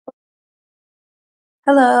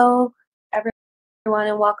Hello, everyone,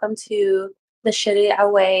 and welcome to the Shitty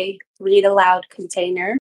Away Read Aloud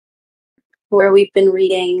container, where we've been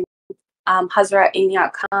reading Hazrat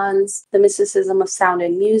Khan's The Mysticism of Sound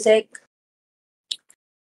and Music.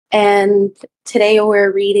 And today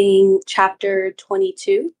we're reading chapter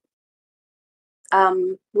 22,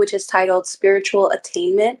 which is titled Spiritual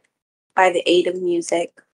Attainment by the Aid of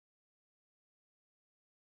Music.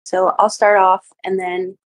 So I'll start off, and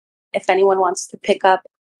then if anyone wants to pick up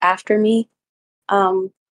after me, I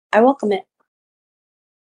welcome it.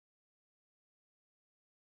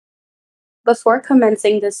 Before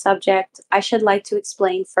commencing this subject, I should like to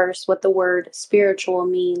explain first what the word spiritual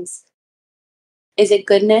means. Is it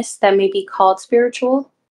goodness that may be called spiritual?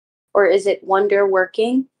 Or is it wonder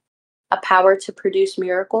working, a power to produce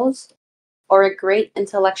miracles, or a great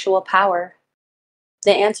intellectual power?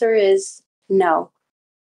 The answer is no.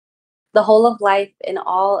 The whole of life in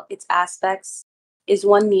all its aspects is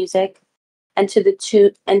one music, and to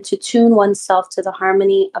tune oneself to the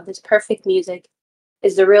harmony of this perfect music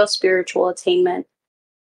is the real spiritual attainment.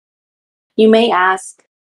 You may ask,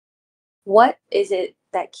 what is it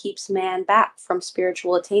that keeps man back from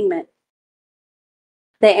spiritual attainment?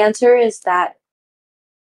 The answer is that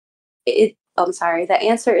in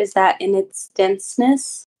its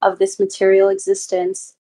denseness of this material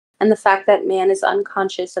existence and the fact that man is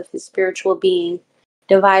unconscious of his spiritual being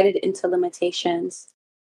divided into limitations.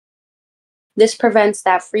 This prevents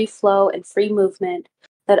that free flow and free movement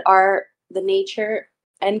that are the nature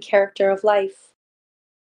and character of life.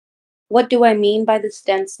 What do I mean by this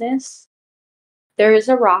denseness? There is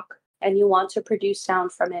a rock, and you want to produce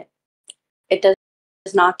sound from it. It does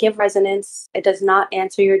not give resonance. It does not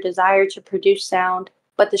answer your desire to produce sound,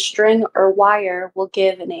 but the string or wire will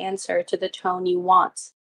give an answer to the tone you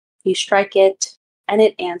want. You strike it, and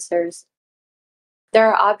it answers.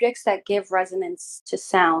 There are objects that give resonance to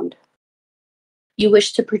sound. You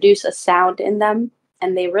wish to produce a sound in them,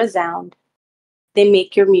 and they resound. They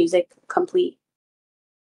make your music complete.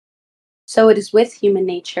 So it is with human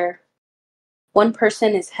nature. One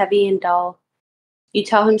person is heavy and dull. You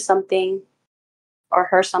tell him something or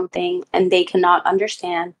her something, and they cannot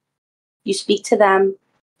understand. You speak to them,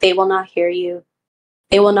 they will not hear you.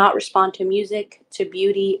 They will not respond to music, to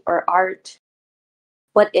beauty, or art.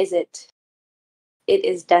 What is it? It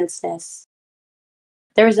is denseness.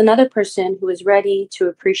 There is another person who is ready to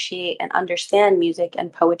appreciate and understand music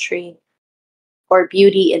and poetry, or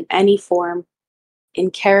beauty in any form,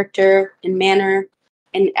 in character, in manner,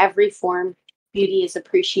 in every form. Beauty is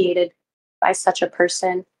appreciated by such a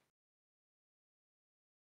person.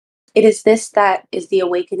 It is this that is the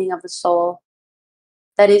awakening of the soul,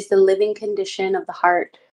 that is the living condition of the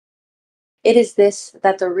heart. It is this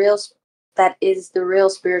that is the real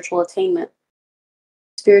spiritual attainment.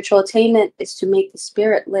 Spiritual attainment is to make the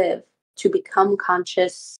spirit live, to become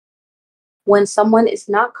conscious. When someone is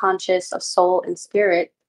not conscious of soul and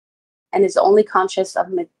spirit, and is only conscious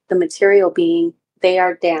of the material being, they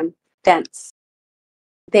are dense.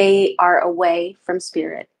 They are away from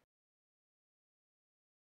spirit.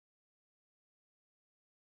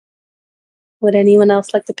 Would anyone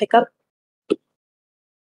else like to pick up?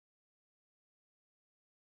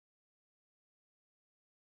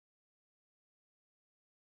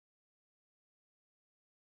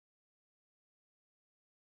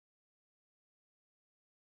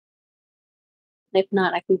 If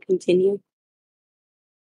not, I can continue.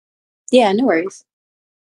 Yeah, no worries.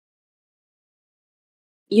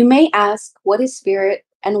 You may ask, what is spirit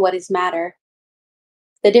and what is matter?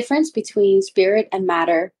 The difference between spirit and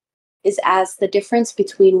matter is as the difference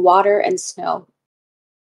between water and snow.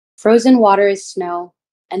 Frozen water is snow,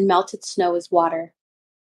 and melted snow is water.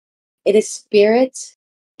 It is spirit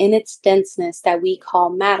in its denseness that we call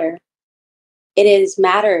matter. It is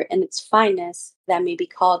matter in its fineness that may be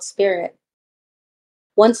called spirit.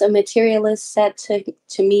 Once a materialist said to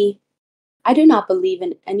me, I do not believe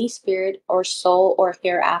in any spirit or soul or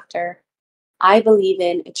hereafter. I believe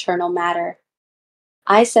in eternal matter.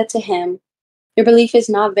 I said to him, your belief is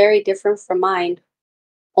not very different from mine.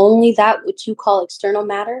 Only that which you call external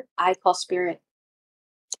matter, I call spirit.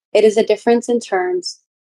 It is a difference in terms.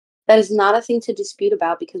 That is not a thing to dispute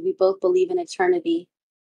about because we both believe in eternity.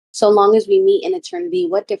 So long as we meet in eternity,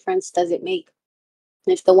 what difference does it make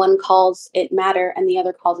if the one calls it matter and the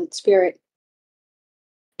other calls it spirit?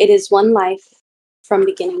 It is one life from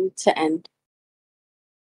beginning to end.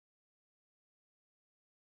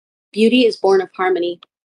 Beauty is born of harmony.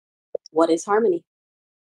 What is harmony?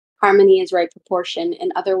 Harmony is right proportion,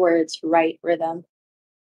 in other words, right rhythm.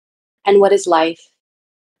 And what is life?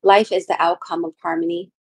 Life is the outcome of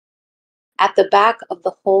harmony. At the back of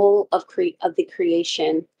the whole of the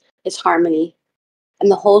creation is harmony, and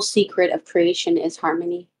the whole secret of creation is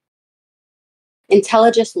harmony.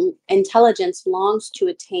 Intelligence longs to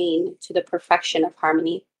attain to the perfection of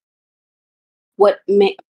harmony. What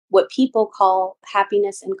ma- what people call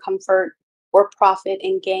happiness and comfort, or profit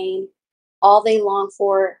and gain, all they long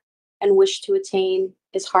for and wish to attain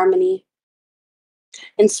is harmony.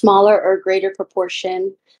 In smaller or greater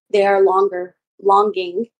proportion, they are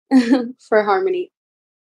longing for harmony.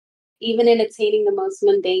 Even in attaining the most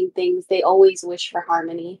mundane things, they always wish for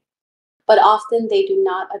harmony. But often they do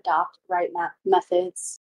not adopt right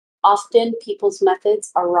methods. Often people's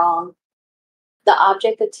methods are wrong. The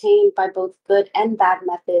object attained by both good and bad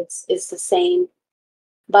methods is the same,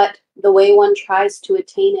 but the way one tries to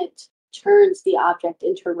attain it turns the object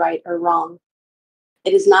into right or wrong.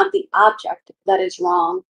 It is not the object that is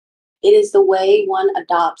wrong, it is the way one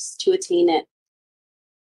adopts to attain it.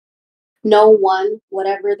 No one,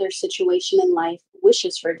 whatever their situation in life,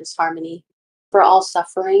 wishes for disharmony. For all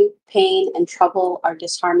suffering, pain, and trouble are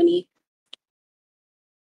disharmony.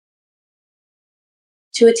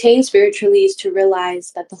 To attain spiritually is to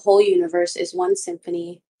realize that the whole universe is one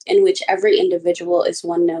symphony in which every individual is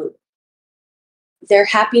one note. Their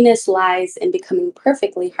happiness lies in becoming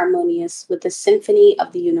perfectly harmonious with the symphony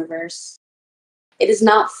of the universe. It is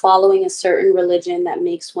not following a certain religion that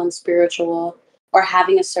makes one spiritual, or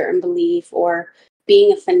having a certain belief, or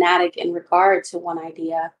being a fanatic in regard to one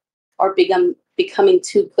idea, or becoming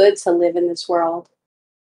too good to live in this world.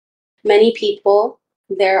 Many people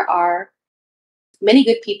there are, many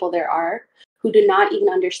good people there are, who do not even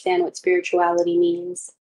understand what spirituality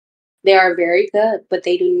means. They are very good, but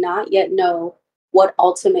they do not yet know what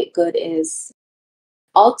ultimate good is.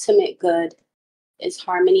 Ultimate good is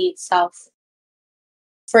harmony itself.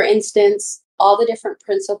 For instance, all the different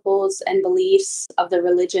principles and beliefs of the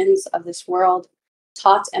religions of this world,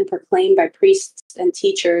 taught and proclaimed by priests and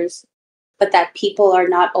teachers, but that people are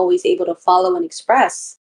not always able to follow and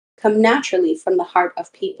express, come naturally from the heart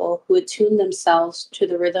of people who attune themselves to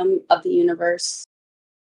the rhythm of the universe.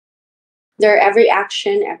 Their every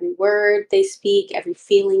action, every word they speak, every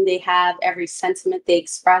feeling they have, every sentiment they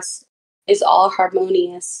express is all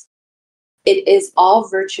harmonious. It is all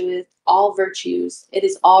virtues. It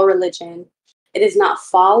is all religion. It is not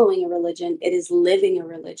following a religion, it is living a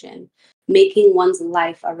religion, making one's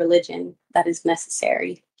life a religion that is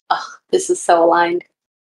necessary. Ugh, this is so aligned.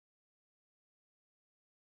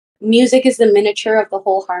 Music is the miniature of the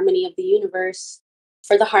whole harmony of the universe.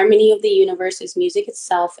 For the harmony of the universe is music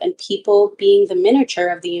itself, and people, being the miniature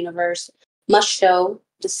of the universe, must show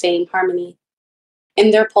the same harmony. In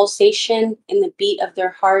their pulsation, in the beat of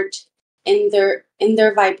their heart, in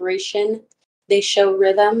their vibration, they show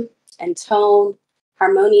rhythm and tone,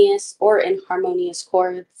 harmonious or inharmonious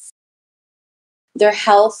chords. Their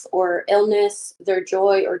health or illness, their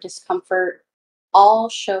joy or discomfort, all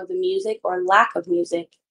show the music or lack of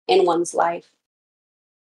music in one's life.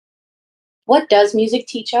 What does music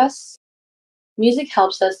teach us? Music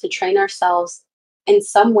helps us to train ourselves in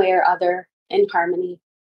some way or other in harmony.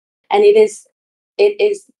 And it is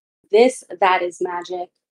this that is magic,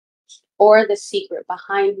 or the secret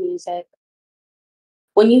behind music.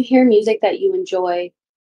 When you hear music that you enjoy,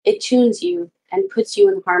 it tunes you and puts you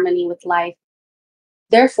in harmony with life.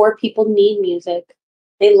 Therefore, people need music.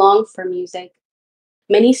 They long for music.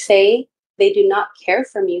 Many say they do not care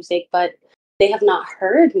for music, but they have not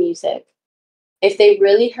heard music. If they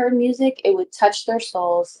really heard music, it would touch their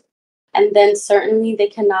souls, and then certainly they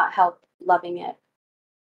cannot help loving it.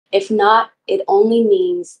 If not, it only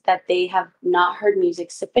means that they have not heard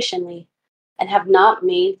music sufficiently and have not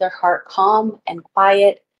made their heart calm and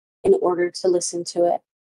quiet in order to listen to it,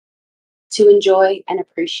 to enjoy and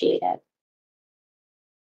appreciate it.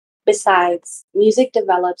 Besides, music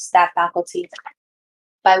develops that faculty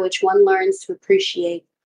by which one learns to appreciate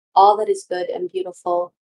all that is good and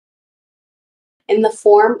beautiful in the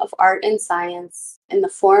form of art and science, in the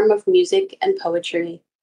form of music and poetry.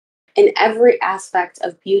 In every aspect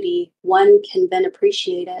of beauty, one can then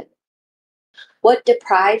appreciate it. What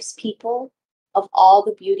deprives people of all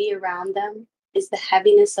the beauty around them is the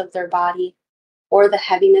heaviness of their body or the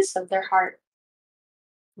heaviness of their heart.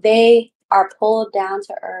 They are pulled down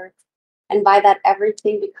to earth, and by that,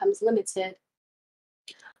 everything becomes limited.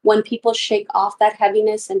 When people shake off that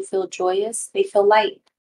heaviness and feel joyous, they feel light.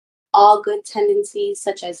 All good tendencies,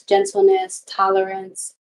 such as gentleness,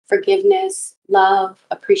 tolerance, forgiveness, love,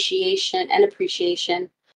 appreciation,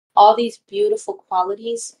 all these beautiful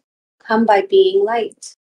qualities come by being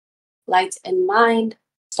light. Light in mind,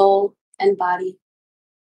 soul, and body.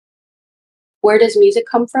 Where does music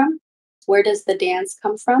come from? Where does the dance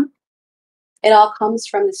come from? It all comes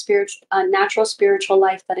from the natural spiritual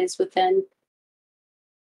life that is within.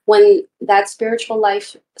 When that spiritual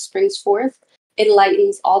life springs forth, it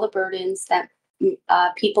lightens all the burdens that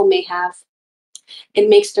people may have. It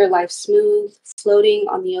makes their life smooth, floating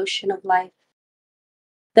on the ocean of life.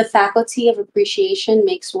 The faculty of appreciation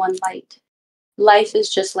makes one light. Life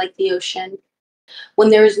is just like the ocean. When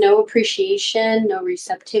there is no appreciation, no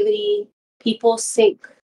receptivity, people sink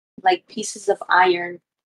like pieces of iron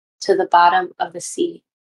to the bottom of the sea.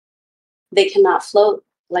 They cannot float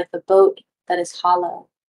like the boat that is hollow,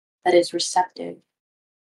 that is receptive.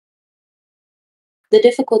 The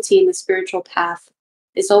difficulty in the spiritual path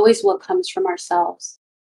is always what comes from ourselves.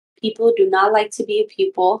 People do not like to be a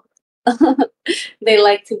pupil, they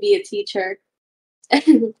like to be a teacher.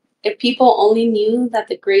 If people only knew that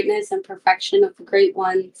the greatness and perfection of the great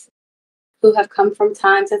ones who have come from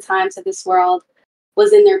time to this world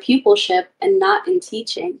was in their pupilship and not in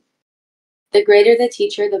teaching. The greater the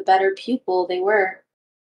teacher, the better pupil they were.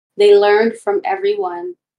 They learned from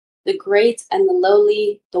everyone, the great and the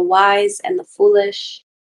lowly, the wise and the foolish,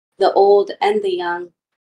 the old and the young.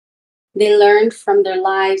 They learned from their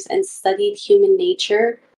lives and studied human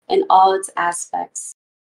nature in all its aspects.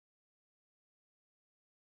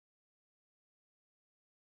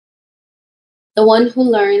 The one who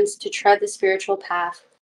learns to tread the spiritual path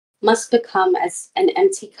must become as an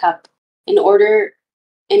empty cup in order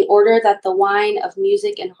that the wine of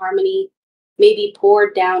music and harmony may be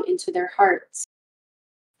poured down into their hearts.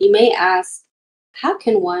 You may ask, how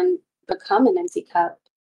can one become an empty cup?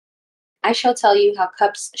 I shall tell you how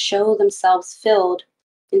cups show themselves filled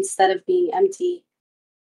instead of being empty.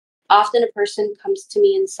 Often a person comes to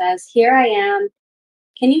me and says, here I am,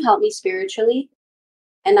 can you help me spiritually?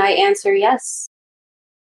 And I answer yes.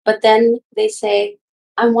 But then they say,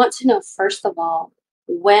 I want to know first of all,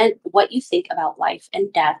 what you think about life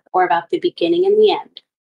and death, or about the beginning and the end.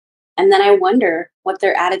 And then I wonder what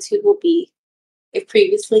their attitude will be if their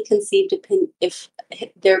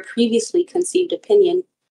previously conceived opinion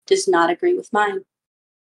does not agree with mine.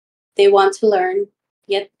 They want to learn,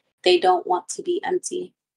 yet they don't want to be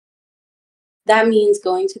empty. That means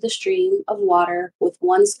going to the stream of water with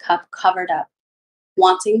one's cup covered up,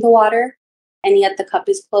 wanting the water, and yet the cup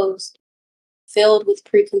is closed, filled with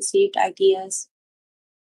preconceived ideas.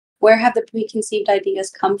 Where have the preconceived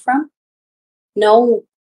ideas come from? No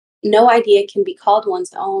idea can be called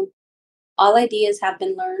one's own. All ideas have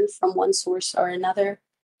been learned from one source or another,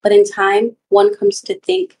 but in time, one comes to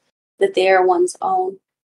think that they are one's own.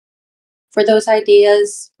 For those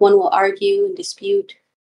ideas, one will argue and dispute,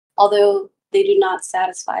 although they do not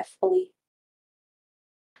satisfy fully.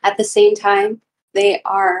 At the same time, they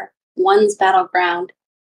are one's battleground,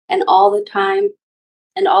 and all the time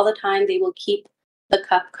they will keep the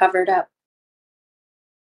cup covered up.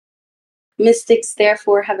 Mystics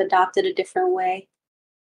therefore have adopted a different way.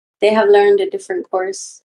 They have learned a different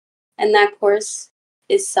course, and that course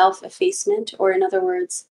is self-effacement, or in other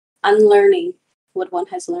words, unlearning what one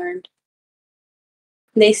has learned.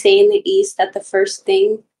 They say in the East that the first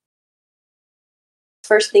thing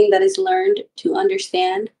that is learned to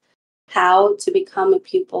understand how to become a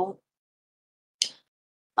pupil.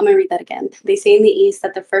 I'm going to read that again. They say in the East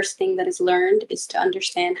that the first thing that is learned is to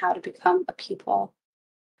understand how to become a pupil.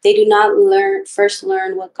 They do not first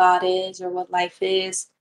learn what God is or what life is.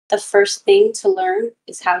 The first thing to learn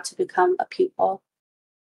is how to become a pupil.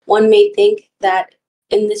 One may think that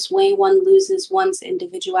in this way one loses one's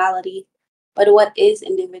individuality. But what is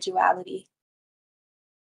individuality?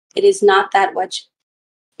 It's not that which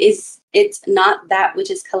is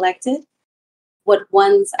collected. What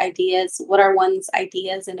are one's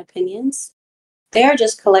ideas and opinions? They are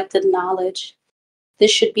just collected knowledge.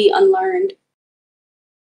 This should be unlearned.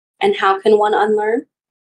 And how can one unlearn?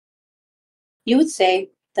 You would say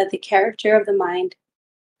that the character of the mind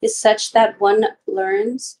is such that one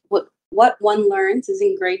learns what one learns is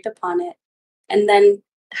engraved upon it. And then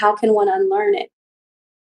how can one unlearn it?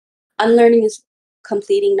 Unlearning is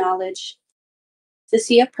completing knowledge. To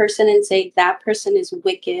see a person and say that person is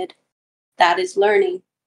wicked, that is learning.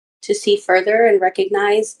 To see further and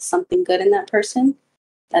recognize something good in that person,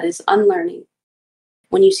 that is unlearning.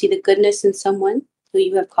 When you see the goodness in someone who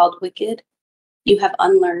you have called wicked, you have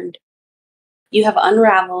unlearned. You have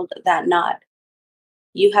unraveled that knot.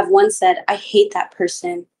 You have once said, I hate that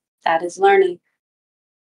person. That is learning.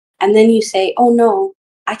 And then you say, oh no,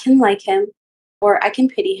 I can like him, or I can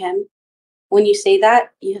pity him. When you say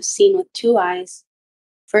that, you have seen with two eyes.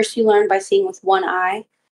 First you learn by seeing with one eye,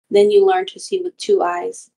 then you learn to see with two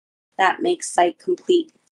eyes. That makes sight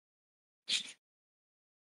complete.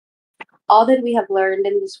 All that we have learned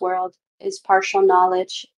in this world is partial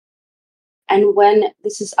knowledge, And when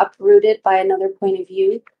this is uprooted by another point of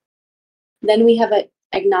view, then we have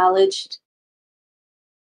acknowledged,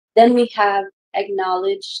 then we have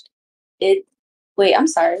acknowledged it. Wait, I'm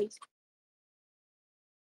sorry.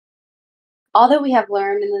 All that we have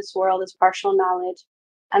learned in this world is partial knowledge.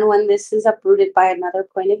 And when this is uprooted by another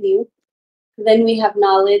point of view, then we have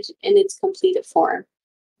knowledge in its completed form.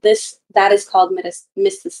 That is called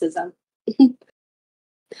mysticism.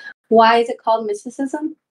 Why is it called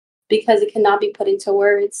mysticism? Because it cannot be put into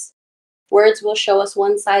words. Words will show us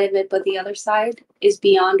one side of it, but the other side is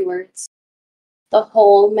beyond words. The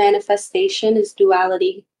whole manifestation is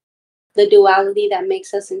duality. The duality that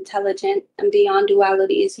makes us intelligent, and beyond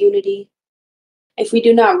duality is unity. If we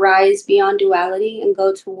do not rise beyond duality and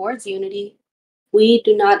go towards unity, we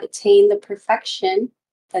do not attain the perfection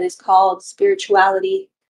that is called spirituality.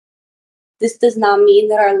 This does not mean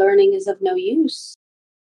that our learning is of no use.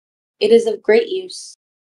 It is of great use.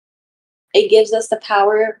 It gives us the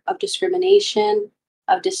power of discrimination,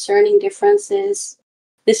 of discerning differences.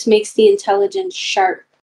 This makes the intelligence sharp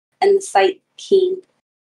and the sight keen,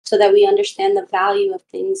 so that we understand the value of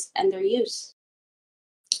things and their use.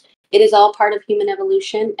 It is all part of human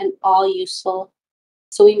evolution and all useful.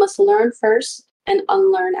 So we must learn first and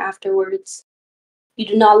unlearn afterwards. You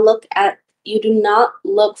do not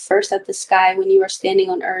look first at the sky when you are standing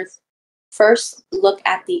on earth. First, look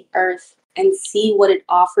at the earth and see what it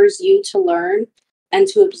offers you to learn and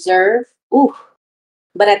to observe. Ooh.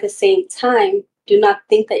 But at the same time, do not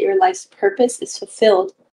think that your life's purpose is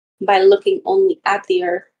fulfilled by looking only at the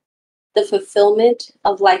earth. The fulfillment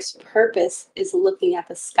of life's purpose is looking at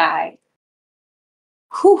the sky.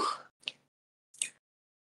 Whew.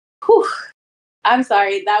 Whew. I'm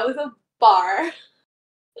sorry, that was a bar.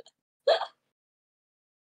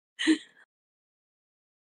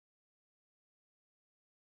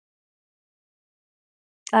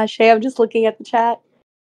 Shay, I'm just looking at the chat.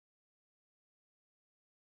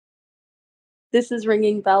 This is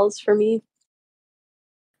ringing bells for me.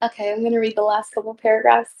 Okay, I'm going to read the last couple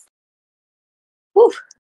paragraphs. Whew.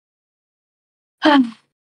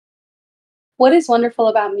 What is wonderful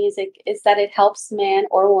about music is that it helps man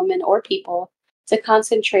or woman or people to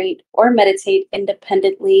concentrate or meditate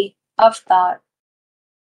independently of thought.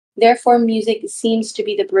 Therefore, music seems to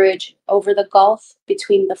be the bridge over the gulf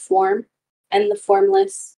between the form and the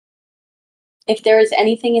formless. If there is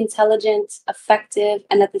anything intelligent, effective,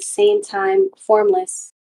 and at the same time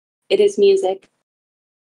formless, it is music.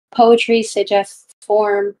 Poetry suggests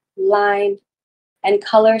form, line, and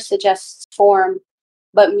color suggests form,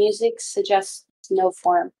 but music suggests no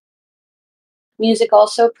form. Music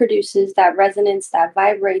also produces that resonance that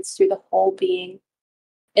vibrates through the whole being.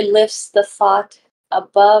 It lifts the thought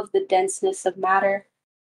above the denseness of matter.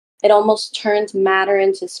 It almost turns matter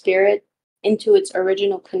into spirit, into its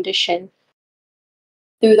original condition.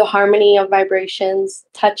 Through the harmony of vibrations,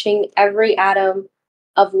 touching every atom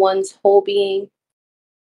of one's whole being.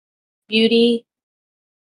 Beauty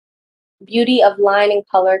of line and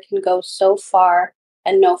color can go so far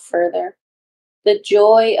and no further. The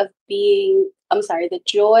joy of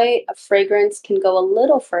fragrance can go a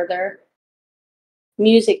little further.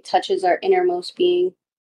 Music touches our innermost being,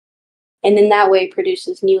 and in that way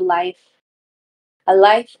produces new life. A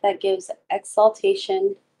life that gives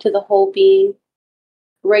exaltation to the whole being,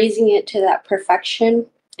 raising it to that perfection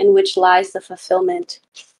in which lies the fulfillment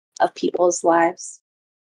of people's lives.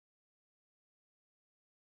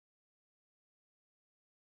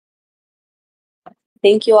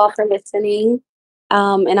 Thank you all for listening.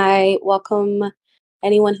 And I welcome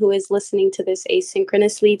anyone who is listening to this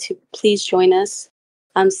asynchronously to please join us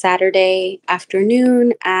on Saturday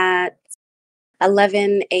afternoon at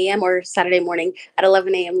 11 a.m. or Saturday morning at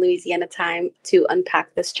 11 a.m. Louisiana time to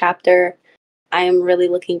unpack this chapter. I am really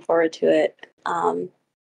looking forward to it. And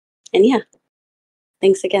yeah,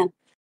 thanks again.